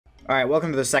Alright,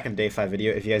 welcome to the second day 5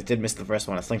 video. If you guys did miss the first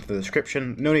one, it's linked in the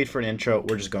description. No need for an intro,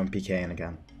 we're just going PKing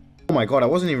again. Oh my god, I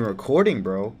wasn't even recording,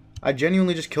 bro. I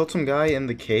genuinely just killed some guy in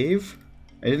the cave.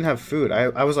 I didn't have food.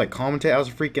 I was like commentating, I was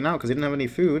freaking out because I didn't have any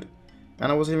food.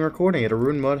 And I wasn't even recording. He had a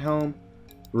ruined mud helm,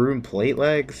 ruined plate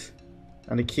legs,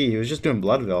 and a key. He was just doing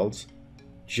blood velds.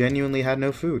 Genuinely had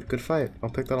no food. Good fight. I'll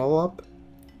pick that all up.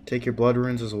 Take your blood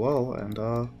runes as well, and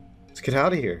let's get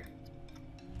out of here.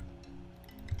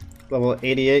 Level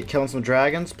 88, killing some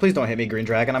dragons. Please don't hit me, Green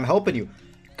Dragon. I'm helping you.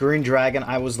 Green Dragon,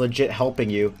 I was legit helping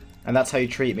you. And that's how you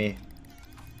treat me.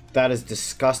 That is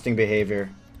disgusting behavior.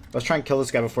 Let's try and kill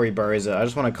this guy before he buries it. I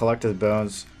just want to collect his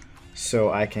bones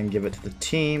so I can give it to the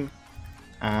team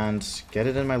and get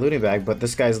it in my looting bag. But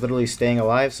this guy's literally staying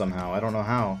alive somehow. I don't know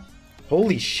how.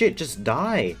 Holy shit, just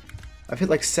die. I've hit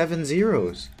like 7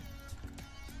 zeros.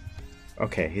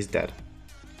 Okay, he's dead.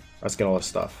 Let's get all his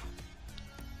stuff.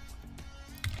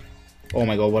 Oh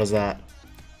my god, what is that?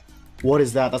 What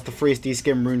is that? That's the freest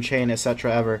D-skim, rune chain,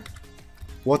 etc. ever.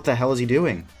 What the hell is he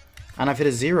doing? And I've hit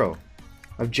a 0.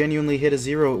 I've genuinely hit a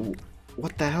 0.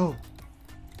 What the hell?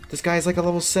 This guy is like a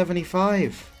level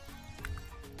 75.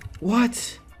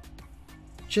 What?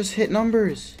 Just hit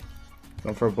numbers.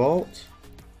 Going for a bolt.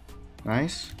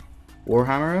 Nice.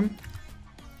 Warhammer him.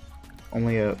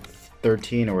 Only a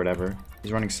 13 or whatever.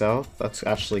 He's running south. That's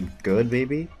actually good,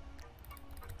 baby.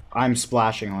 I'm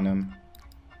splashing on him.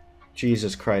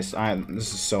 Jesus Christ,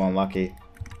 this is so unlucky.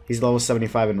 He's level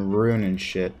 75 in rune and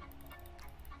shit.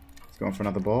 He's going for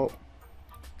another bolt.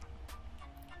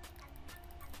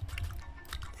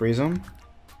 Freeze him.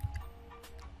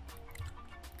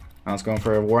 Now it's going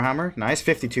for a Warhammer. Nice,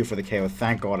 52 for the KO.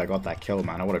 Thank God I got that kill,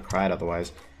 man. I would have cried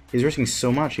otherwise. He's risking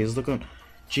so much. He's looking...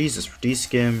 Jesus,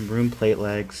 D-skim, rune plate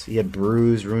legs. He had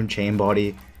bruise, rune chain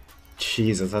body.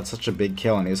 Jesus, that's such a big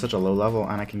kill, and he's such a low level,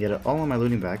 and I can get it all in my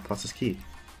looting bag, plus his key.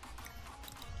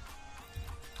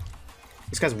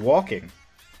 This guy's walking.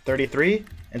 33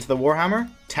 into the Warhammer.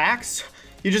 Tax?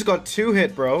 You just got 2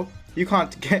 hit, bro. You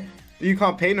can't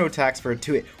pay no tax for a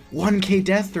 2 hit. 1k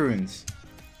death runes.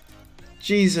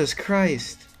 Jesus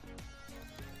Christ.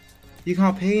 You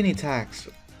can't pay any tax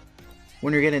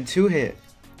when you're getting 2 hit.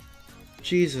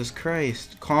 Jesus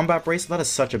Christ. Combat bracelet, that is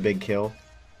such a big kill.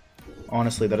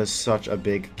 Honestly, that is such a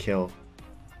big kill.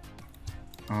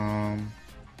 I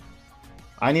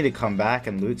need to come back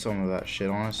and loot some of that shit,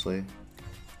 honestly.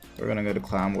 We're gonna go to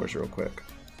Clan Wars real quick.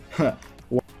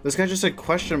 This guy just said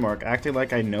question mark, acting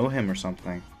like I know him or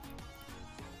something.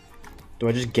 Do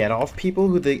I just get off people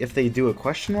who if they do a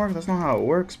question mark? That's not how it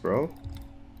works, bro.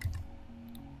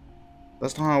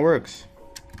 That's not how it works.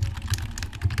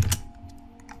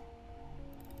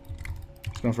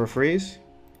 Just going for a freeze.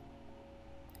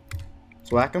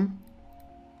 Let's whack him.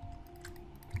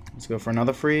 Let's go for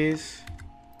another freeze.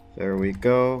 There we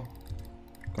go.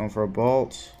 Going for a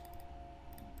bolt.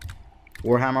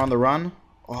 Warhammer on the run.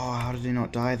 Oh, how did he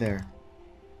not die there?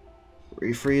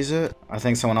 Refreeze it. I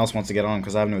think someone else wants to get on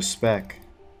because I have no spec.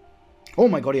 Oh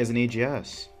my god, he has an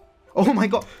AGS. Oh my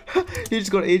god, he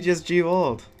just got AGS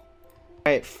G-Walled.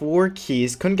 Alright, 4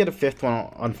 keys. Couldn't get a 5th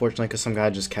one, unfortunately, because some guy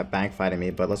just kept bank fighting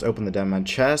me. But let's open the deadman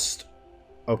chest.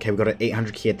 Okay, we got an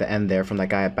 800 key at the end there from that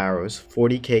guy at Barrows.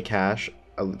 40k cash,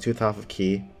 a 2th half of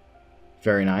key.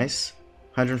 Very nice.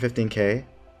 115k.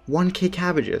 1k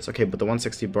cabbages. Okay, but the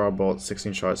 160 bar bolt,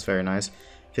 16 shards, very nice.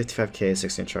 55k,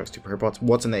 16 shards, 2 prayer pots.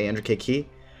 What's in the 800k key?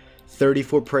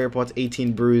 34 prayer pots,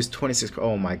 18 brews, 26...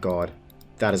 Oh my god.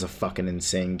 That is a fucking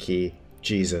insane key.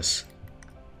 Jesus.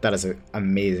 That is an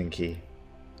amazing key.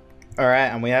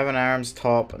 Alright, and we have an arms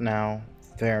top now.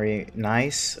 Very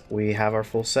nice. We have our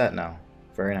full set now.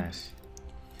 Very nice.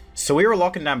 So we were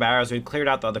locking down barrows. We'd cleared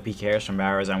out the other PKers from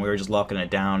barrows, and we were just locking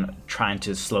it down, trying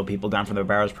to slow people down from their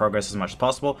barrows progress as much as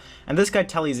possible. And this guy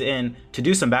tellies in to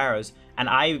do some barrows, and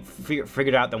I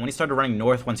figured out that when he started running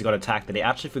north once he got attacked, that he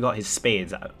actually forgot his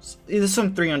spades. This is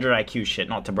some 300 IQ shit,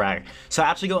 not to brag. So I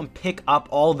actually go and pick up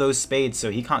all those spades so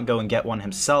he can't go and get one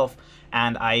himself,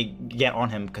 and I get on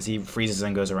him because he freezes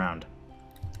and goes around.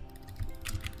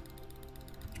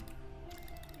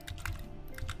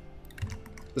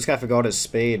 This guy forgot his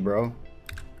spade, bro.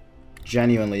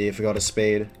 Genuinely, he forgot his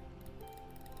spade.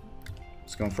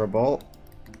 Just going for a bolt.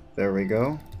 There we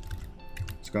go.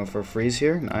 Just going for a freeze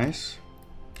here. Nice.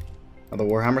 Another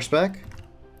Warhammer spec.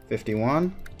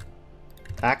 51.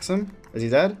 Axe him. Is he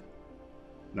dead?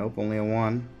 Nope, only a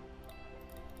 1.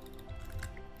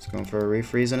 Just going for a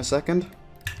refreeze in a second.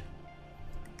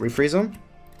 Refreeze him.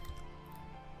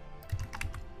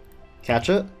 Catch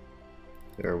it.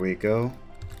 There we go.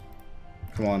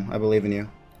 Come on, I believe in you.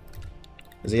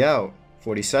 Is he out?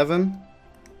 47.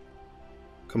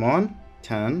 Come on.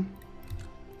 10.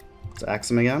 Let's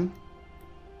axe him again.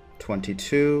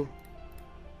 22.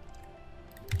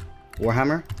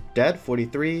 Warhammer. Dead.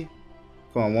 43.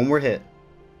 Come on, one more hit.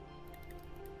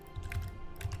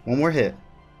 One more hit.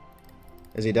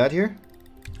 Is he dead here?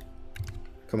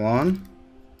 Come on.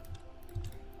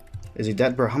 Is he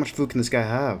dead, bro? How much food can this guy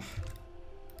have?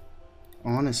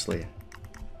 Honestly.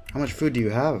 How much food do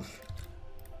you have?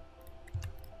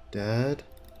 Dead?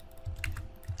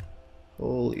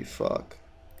 Holy fuck.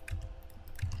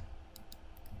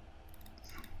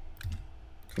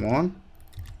 Come on.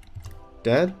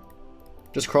 Dead?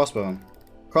 Just crossbow him.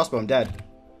 Crossbow him, dead.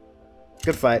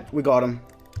 Good fight. We got him.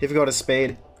 If he got a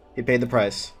spade, he paid the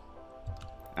price.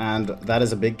 And that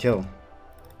is a big kill.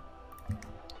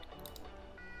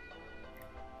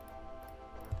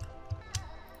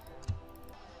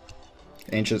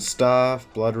 Ancient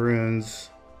stuff, blood runes.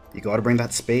 You gotta bring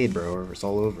that spade, bro, or it's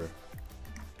all over.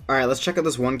 Alright, let's check out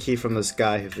this one key from this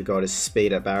guy who got his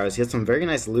spade at Barrows. He had some very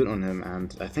nice loot on him,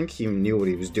 and I think he knew what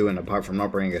he was doing apart from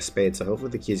not bringing a spade, so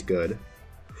hopefully the key's good.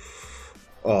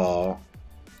 Oh,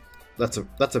 that's a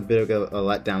bit of a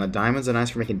letdown. The diamonds are nice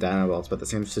for making diamond belts, but that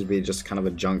seems to be just kind of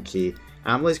a junk key.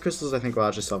 Amylase crystals I think will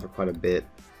actually sell for quite a bit.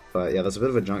 But yeah, that's a bit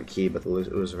of a junk key, but the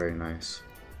loot was very nice.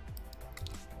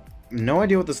 No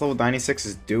idea what this level 96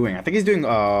 is doing. I think he's doing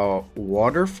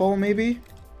waterfall maybe?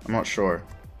 I'm not sure.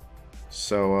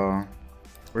 So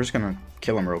we're just gonna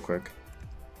kill him real quick.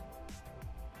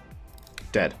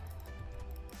 Dead.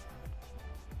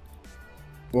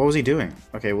 What was he doing?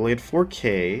 Okay, well he had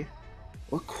 4K.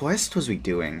 What quest was we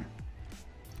doing?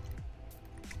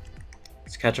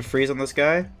 Let's catch a freeze on this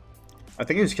guy. I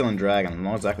think he was killing dragon. I'm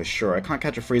not exactly sure. I can't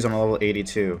catch a freeze on a level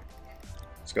 82.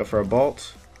 Let's go for a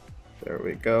bolt. There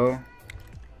we go.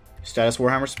 Status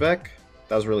Warhammer spec.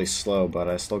 That was really slow, but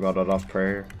I still got it off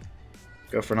prayer.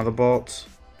 Go for another bolt.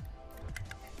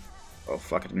 Oh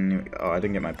fuck! I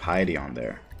didn't get my piety on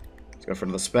there. Let's go for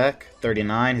the spec.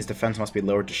 39. His defense must be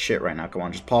lowered to shit right now. Come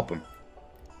on, just pop him.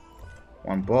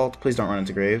 One bolt. Please don't run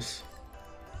into graves.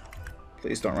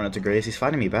 Please don't run into graves. He's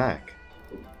fighting me back.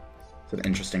 It's an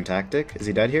interesting tactic. Is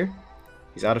he dead here?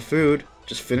 He's out of food.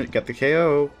 Just get the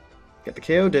KO. Get the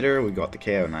KO, Ditter. We got the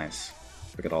KO. Nice.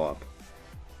 Pick it all up.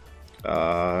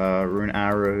 Rune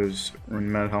arrows,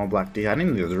 rune metal helmet, black D. I didn't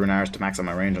even do those rune arrows to max out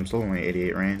my range. I'm still only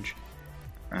 88 range.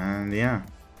 And yeah.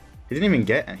 He didn't even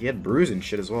get, he had bruise and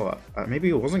shit as well. Maybe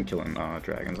he wasn't killing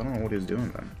dragons. I don't know what he was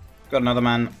doing then. Got another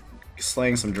man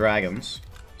slaying some dragons.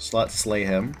 So let's slay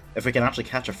him. If we can actually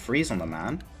catch a freeze on the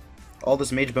man. All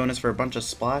this mage bonus for a bunch of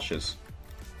splashes.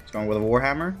 It's going with a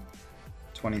warhammer.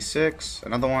 26.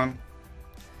 Another one.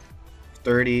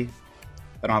 30.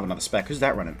 I don't have another spec. Who's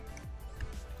that running?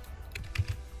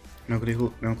 No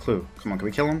clue. Come on, can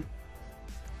we kill him?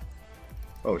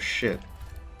 Oh shit.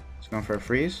 He's going for a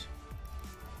freeze.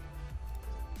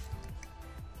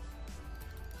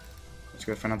 Let's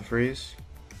go for another freeze.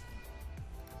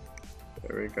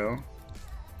 There we go.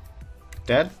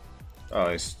 Dead?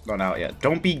 Oh, he's not out yet.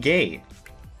 Don't be gay.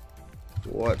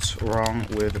 What's wrong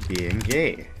with being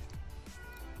gay?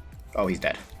 Oh, he's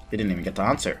dead. He didn't even get to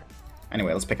answer.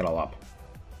 Anyway, let's pick it all up.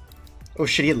 Oh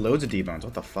shit, he had loads of D-bones.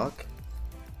 What the fuck?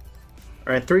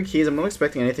 Alright, 3 keys. I'm not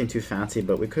expecting anything too fancy,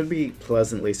 but we could be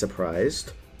pleasantly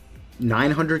surprised.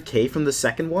 900k from the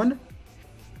second one?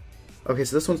 Okay,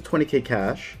 so this one's 20k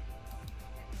cash.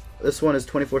 This one is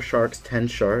 24 sharks,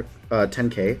 10k.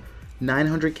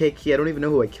 900k key. I don't even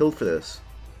know who I killed for this.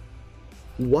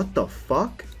 What the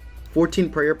fuck?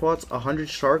 14 prayer pots, 100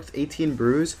 sharks, 18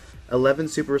 brews, 11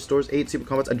 super restores, 8 super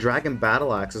combats, a dragon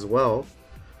battle axe as well.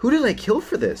 Who did I kill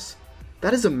for this?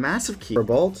 That is a massive key. For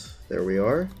bolt, there we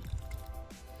are.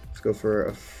 Let's go for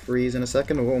a freeze in a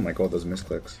second. Oh my god, those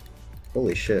misclicks.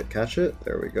 Holy shit, catch it.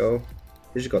 There we go.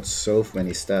 He just got so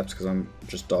many steps because I'm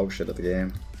just dog shit at the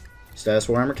game. Status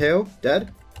Warhammer KO,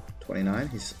 dead. 29,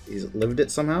 he's lived it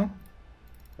somehow.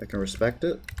 I can respect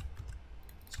it.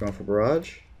 Let's go for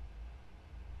barrage.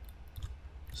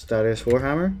 Statius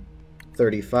Warhammer,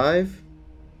 35.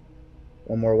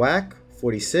 One more whack,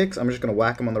 46. I'm just gonna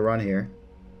whack him on the run here.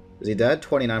 Is he dead?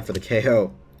 29 for the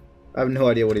KO. I have no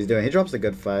idea what he's doing. He drops a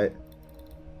good fight.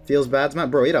 Feels bad,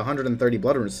 man. Bro, he had 130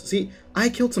 blood runes. See, I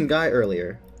killed some guy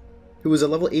earlier who was at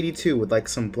level 82 with like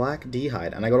some black D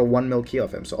hide, and I got a 1 mil key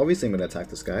off him. So obviously I'm gonna attack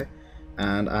this guy,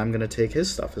 and I'm gonna take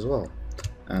his stuff as well.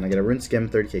 And I get a rune skim,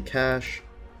 30k cash.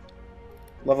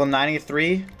 Level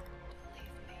 93.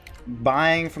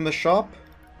 Buying from the shop.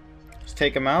 Just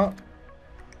take him out.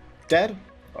 Dead.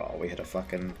 Oh, we hit a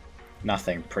fucking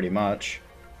nothing, pretty much.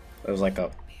 It was like a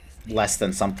less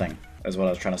than something, is what I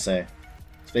was trying to say.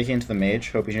 Speaking to the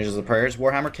mage, hope he changes the prayers.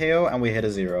 Warhammer KO, and we hit a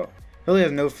 0. Really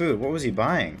has no food. What was he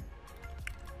buying?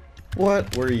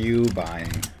 What were you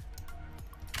buying?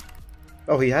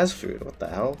 Oh, he has food. What the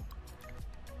hell?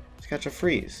 Let's catch a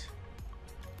freeze.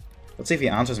 Let's see if he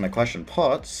answers my question.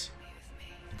 Pots?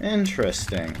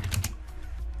 Interesting.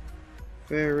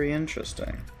 Very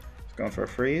interesting. He's going for a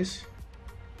freeze.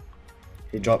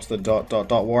 He drops the ...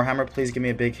 warhammer. Please give me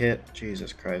a big hit.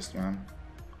 Jesus Christ, man.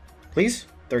 Please?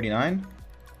 39.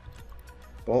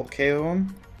 Bolt KO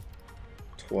him.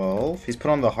 12. He's put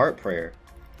on the heart prayer.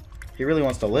 He really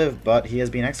wants to live, but he has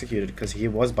been executed because he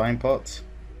was buying pots.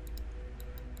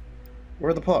 Where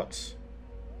are the pots?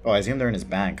 Oh, I assume they're in his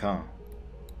bank, huh?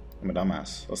 I'm a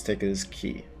dumbass. Let's take his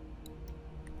key.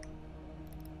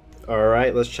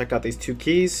 Alright, let's check out these 2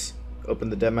 keys. Open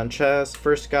the deadman chest.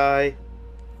 First guy.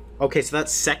 Okay, so that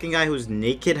second guy who's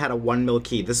naked had a 1 mil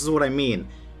key. This is what I mean.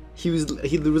 He was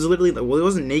literally, well, he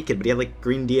wasn't naked, but he had like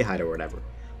green dehyde or whatever.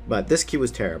 But this key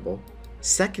was terrible.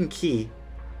 Second key.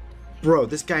 Bro,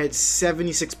 this guy had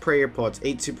 76 prayer pots,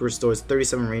 8 super restores,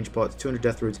 37 range pots, 200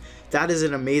 death roots. That is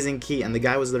an amazing key, and the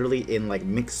guy was literally in like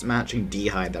mix matching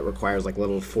dehyde that requires like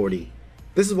level 40.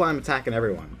 This is why I'm attacking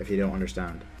everyone, if you don't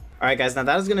understand. Alright guys, now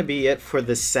that is going to be it for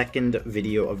the second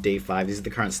video of day 5. These are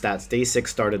the current stats. Day 6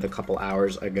 started a couple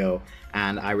hours ago,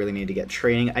 and I really need to get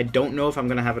training. I don't know if I'm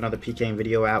going to have another PKing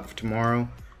video out for tomorrow,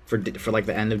 for like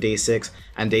the end of day 6,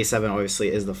 and day 7 obviously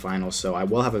is the final, so I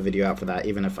will have a video out for that,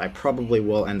 even if I probably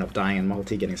will end up dying in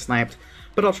multi, getting sniped,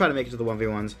 but I'll try to make it to the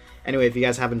 1v1s. Anyway, if you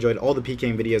guys have enjoyed all the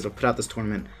PKing videos I've put out this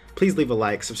tournament, please leave a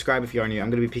like, subscribe if you are new. I'm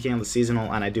going to be PKing on the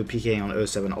seasonal, and I do PKing on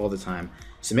 07 all the time,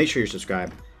 so make sure you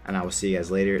subscribe, and I will see you guys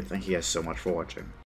later. Thank you guys so much for watching.